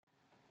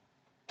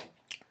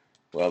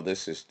Well,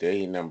 this is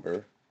day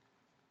number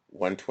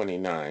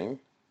 129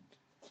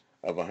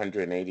 of a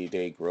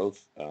 180-day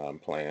growth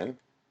plan.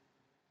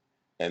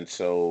 And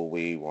so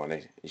we want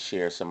to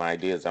share some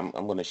ideas. I'm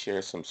going to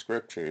share some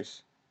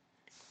scriptures.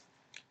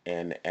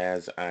 And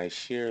as I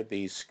share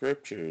these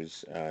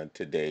scriptures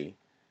today,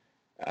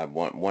 I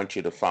want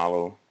you to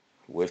follow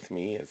with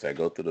me as I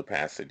go through the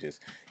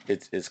passages.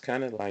 It's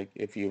kind of like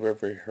if you've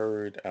ever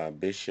heard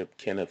Bishop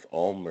Kenneth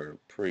Ulmer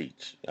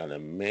preach, an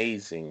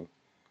amazing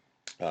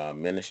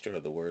minister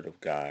of the Word of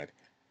God.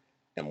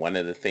 And one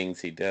of the things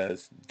he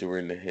does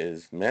during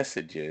his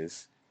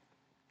messages,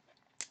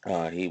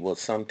 he will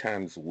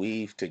sometimes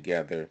weave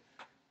together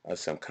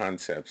some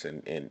concepts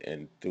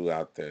and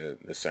throughout the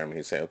sermon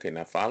he say, okay,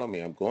 now follow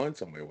me. I'm going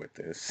somewhere with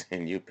this.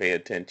 And you pay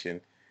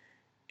attention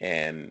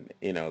and,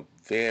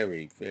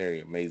 very,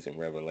 very amazing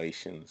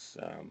revelations,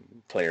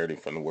 clarity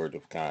from the Word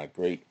of God.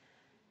 Great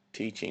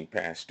teaching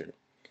pastor.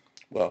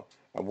 Well,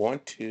 I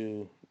want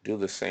to do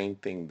the same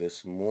thing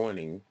this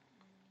morning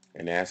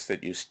and ask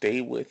that you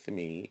stay with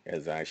me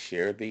as I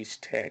share these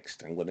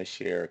texts. I'm going to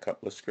share a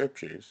couple of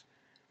scriptures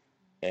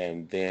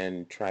and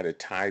then try to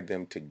tie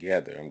them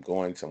together. I'm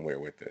going somewhere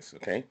with this,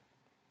 okay?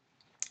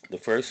 The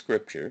first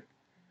scripture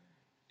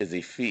is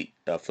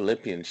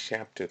Philippians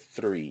chapter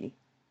 3,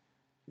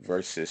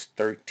 verses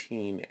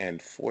 13 and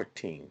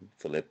 14.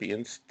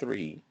 Philippians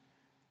 3,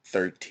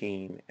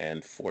 13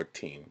 and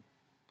 14.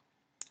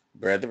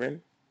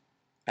 Brethren,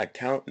 I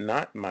count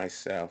not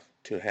myself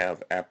to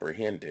have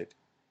apprehended,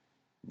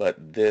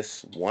 but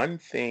this one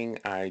thing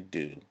I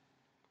do,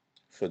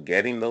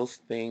 forgetting those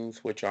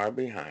things which are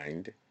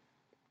behind,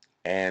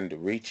 and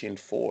reaching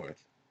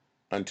forth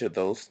unto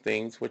those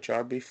things which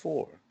are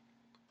before,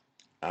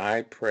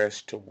 I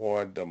press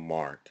toward the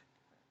mark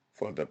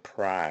for the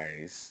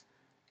prize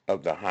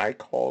of the high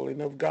calling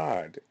of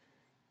God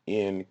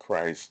in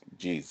Christ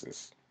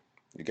Jesus.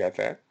 You got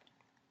that?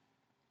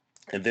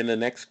 And then the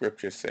next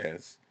scripture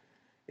says,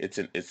 it's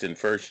in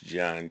 1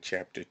 John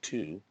chapter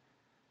 2,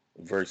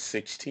 verse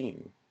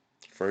 16.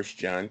 1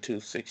 John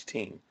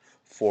 2:16.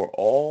 For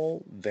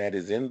all that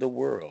is in the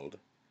world,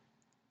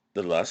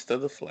 the lust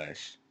of the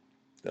flesh,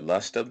 the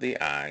lust of the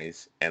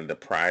eyes, and the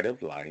pride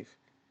of life,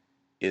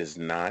 is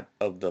not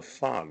of the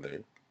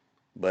Father,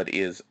 but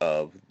is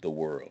of the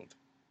world.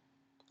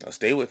 Now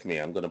stay with me.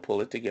 I'm going to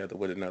pull it together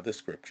with another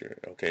scripture,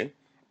 okay?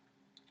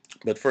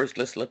 But first,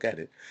 let's look at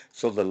it.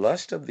 So the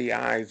lust of the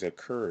eyes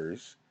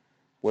occurs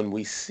when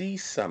we see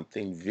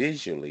something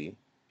visually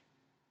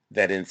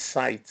that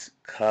incites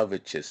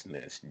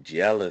covetousness,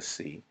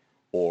 jealousy,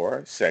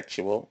 or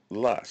sexual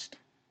lust.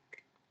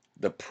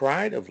 The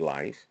pride of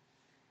life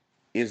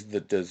is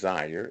the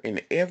desire in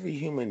every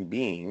human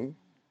being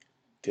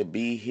to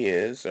be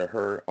his or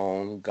her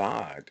own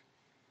God.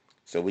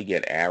 So we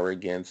get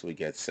arrogance, we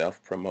get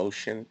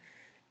self-promotion,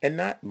 and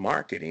not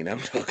marketing. I'm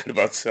talking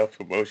about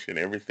self-promotion.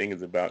 Everything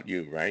is about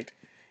you, right?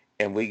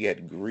 And we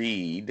get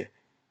greed.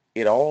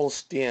 It all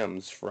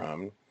stems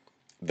from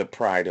the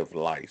pride of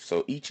life.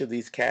 So each of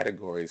these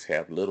categories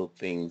have little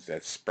things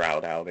that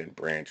sprout out and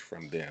branch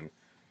from them.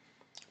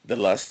 The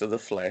lust of the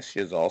flesh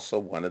is also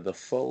one of the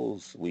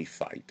foes we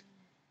fight.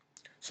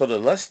 So the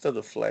lust of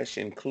the flesh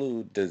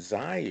include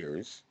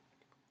desires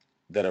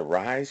that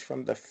arise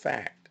from the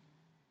fact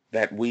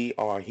that we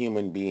are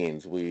human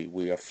beings.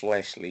 We are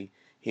fleshly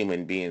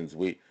human beings.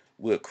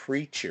 We're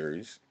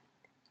creatures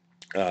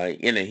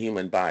in a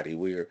human body.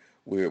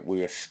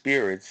 We're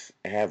spirits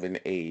having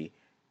a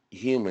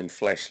human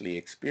fleshly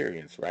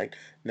experience, right?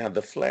 Now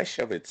the flesh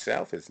of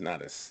itself is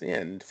not a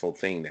sinful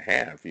thing to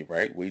have,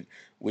 right?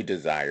 We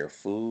desire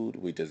food,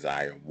 we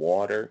desire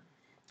water,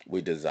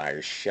 we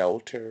desire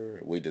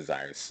shelter, we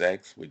desire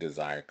sex, we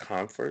desire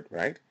comfort,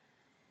 right?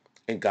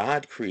 And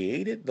God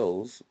created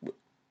us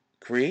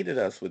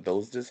with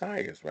those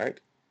desires, right?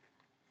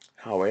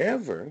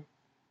 However,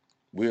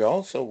 we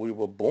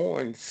were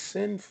born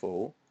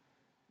sinful,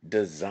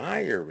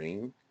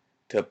 desiring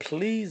to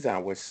please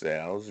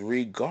ourselves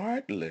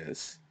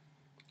regardless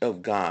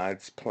of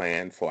God's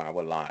plan for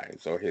our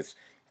lives or his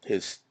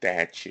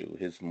statute,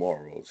 his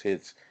morals,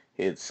 his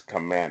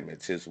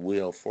commandments, his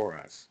will for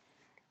us.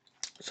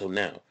 So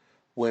now,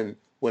 when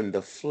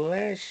the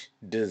flesh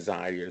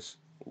desires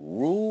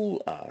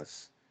rule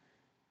us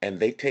and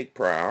they take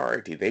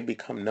priority, they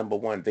become number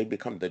one, they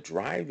become the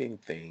driving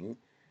thing,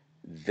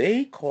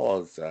 they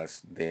cause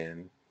us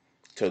then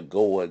to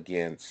go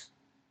against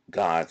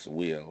God's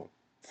will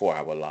for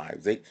our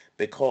lives.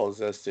 They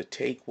cause us to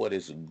take what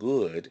is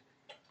good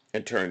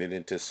and turn it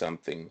into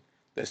something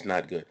that's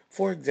not good.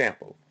 For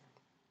example,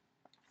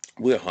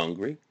 we're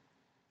hungry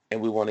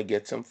and we want to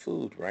get some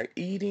food, right?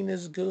 Eating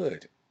is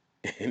good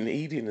and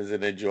eating is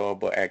an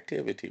enjoyable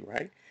activity,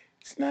 right?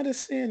 It's not a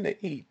sin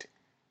to eat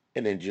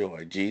and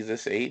enjoy.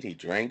 Jesus ate, he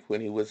drank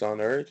when he was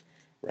on earth,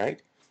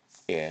 right?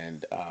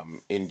 And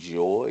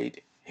enjoyed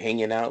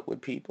hanging out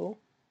with people.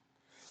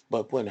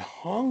 But when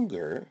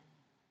hunger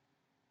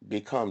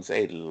becomes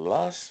a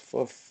lust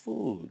for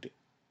food,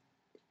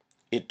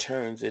 it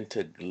turns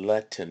into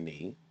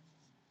gluttony,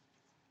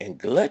 and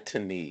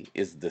gluttony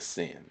is the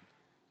sin.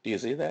 Do you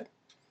see that?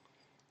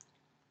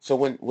 So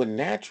when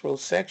natural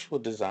sexual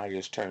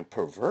desires turn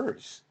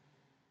perverse,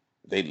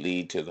 they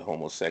lead to the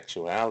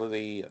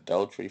homosexuality,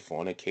 adultery,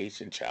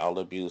 fornication, child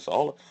abuse,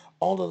 all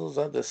of those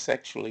other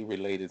sexually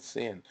related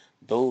sin.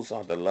 Those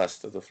are the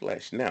lust of the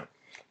flesh. Now,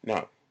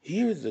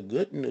 here's the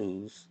good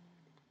news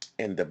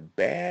and the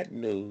bad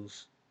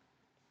news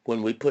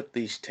when we put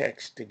these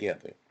texts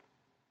together.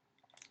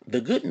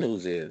 The good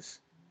news is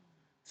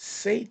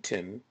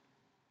Satan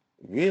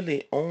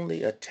really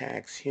only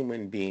attacks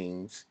human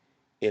beings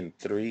in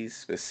three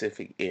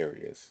specific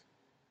areas: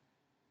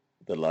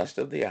 the lust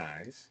of the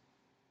eyes,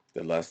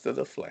 the lust of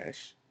the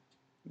flesh,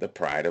 the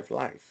pride of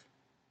life.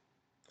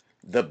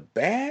 The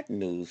bad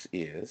news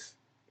is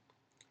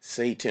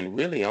Satan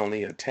really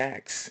only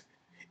attacks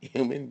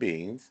human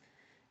beings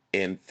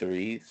in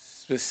three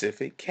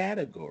specific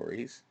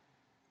categories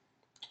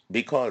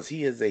because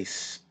he is a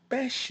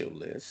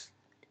specialist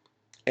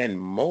and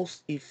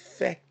most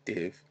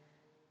effective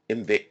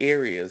in the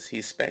areas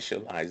he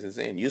specializes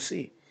in. You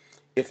see,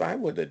 if I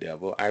were the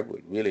devil, I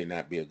would really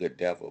not be a good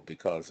devil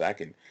because I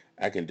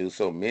can do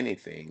so many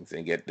things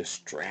and get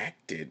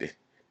distracted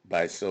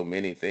by so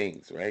many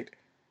things, right?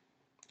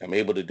 I'm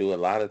able to do a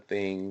lot of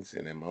things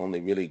and I'm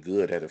only really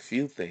good at a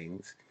few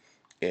things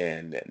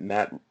and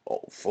not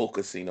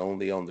focusing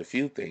only on the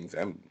few things.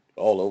 I'm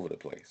all over the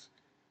place.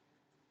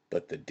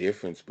 But the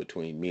difference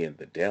between me and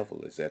the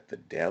devil is that the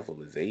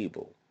devil is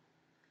able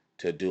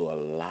to do a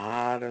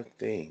lot of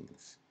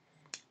things,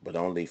 but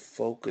only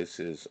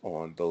focuses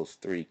on those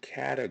three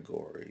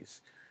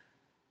categories,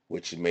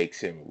 which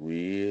makes him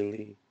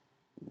really,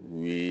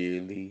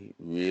 really,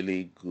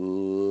 really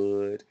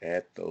good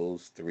at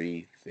those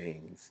three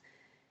things.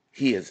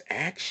 He has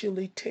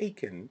actually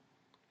taken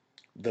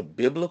the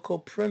biblical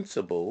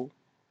principle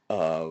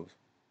of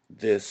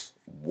this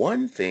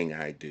one thing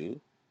I do,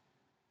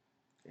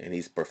 and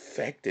he's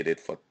perfected it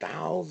for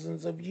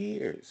thousands of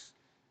years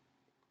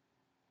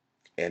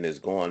and is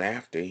going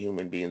after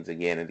human beings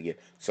again and again.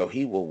 So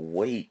he will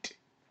wait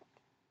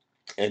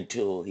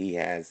until he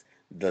has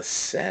the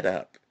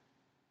setup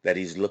that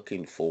he's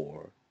looking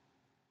for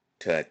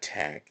to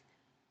attack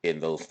in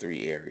those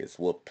three areas.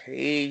 Will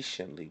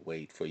patiently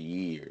wait for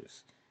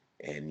years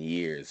and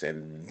years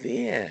and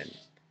then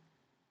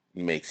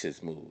makes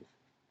his move.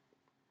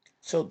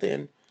 So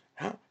then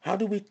how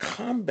do we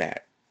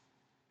combat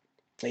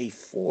a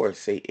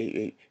force,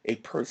 a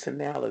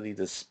personality,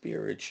 the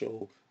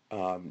spiritual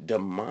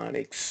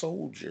demonic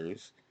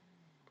soldiers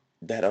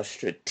that are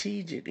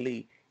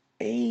strategically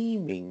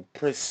aiming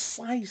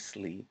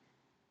precisely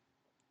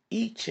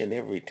each and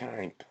every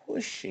time,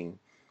 pushing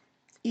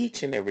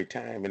each and every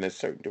time in a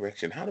certain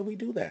direction? How do we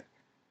do that?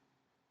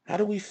 How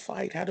do we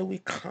fight? How do we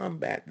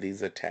combat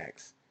these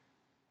attacks?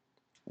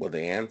 Well,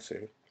 the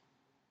answer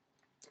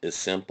is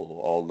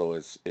simple, although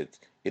it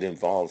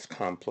involves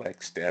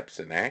complex steps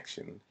and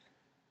action.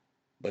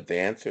 But the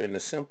answer in the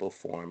simple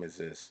form is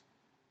this: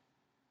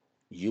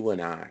 you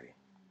and I,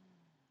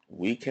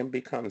 we can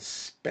become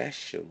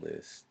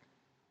specialists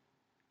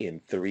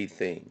in three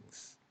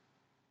things.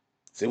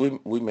 See,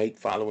 we make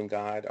following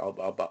God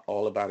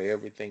all about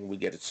everything. We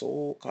get it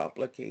so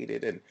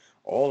complicated and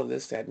all of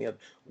this, that, and the other.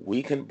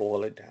 We can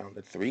boil it down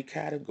to three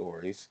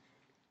categories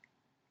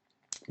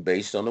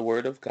based on the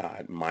word of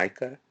God.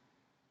 Micah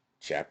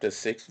chapter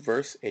 6,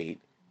 verse 8.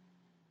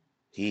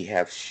 He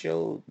hath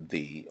showed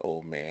thee,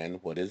 O man,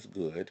 what is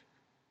good,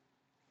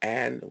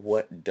 and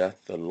what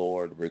doth the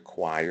Lord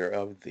require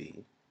of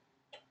thee.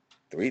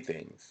 Three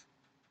things: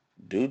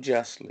 do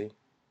justly,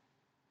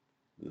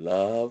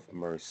 love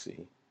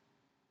mercy,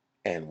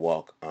 and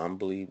walk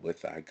humbly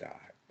with thy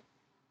God.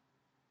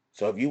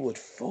 So if you would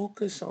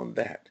focus on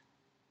that,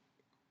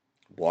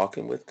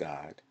 walking with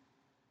God,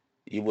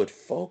 you would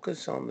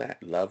focus on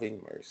that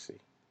loving mercy,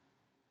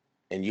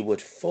 and you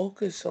would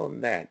focus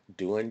on that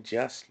doing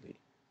justly,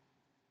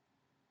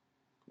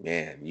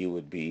 man, you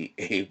would be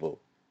able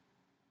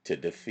to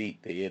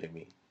defeat the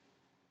enemy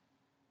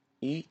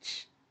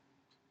each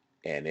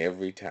and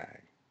every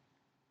time.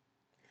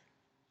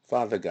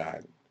 Father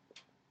God,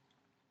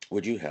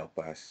 would you help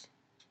us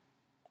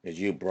as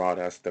you brought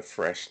us the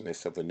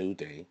freshness of a new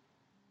day?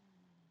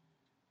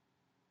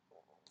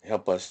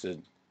 Help us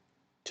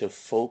to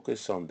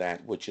focus on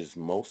that which is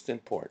most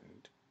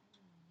important: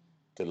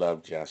 to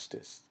love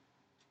justice,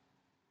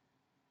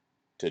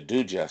 to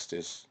do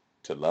justice,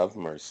 to love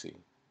mercy,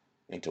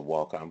 and to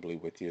walk humbly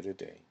with you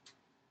today.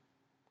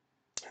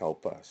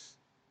 Help us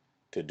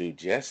to do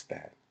just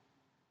that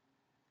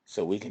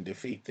so we can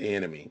defeat the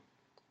enemy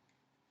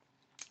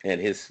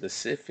and his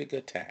specific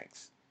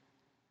attacks,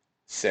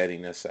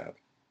 setting us up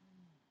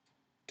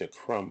to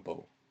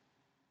crumble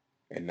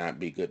and not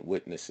be good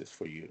witnesses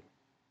for you.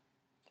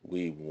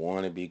 We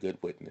want to be good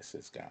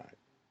witnesses, God.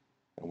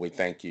 And we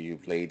thank you.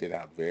 You've laid it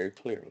out very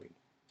clearly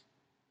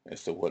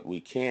as to what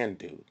we can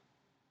do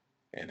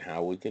and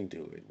how we can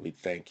do it. We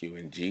thank you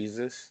in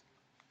Jesus'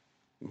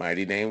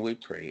 mighty name we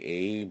pray.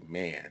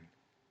 Amen.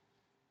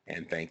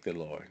 And thank the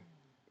Lord.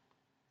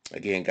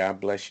 Again, God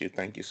bless you.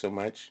 Thank you so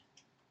much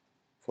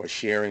for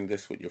sharing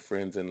this with your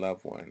friends and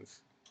loved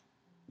ones.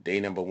 Day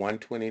number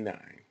 129.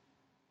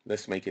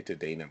 Let's make it to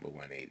day number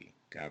 180.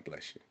 God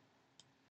bless you.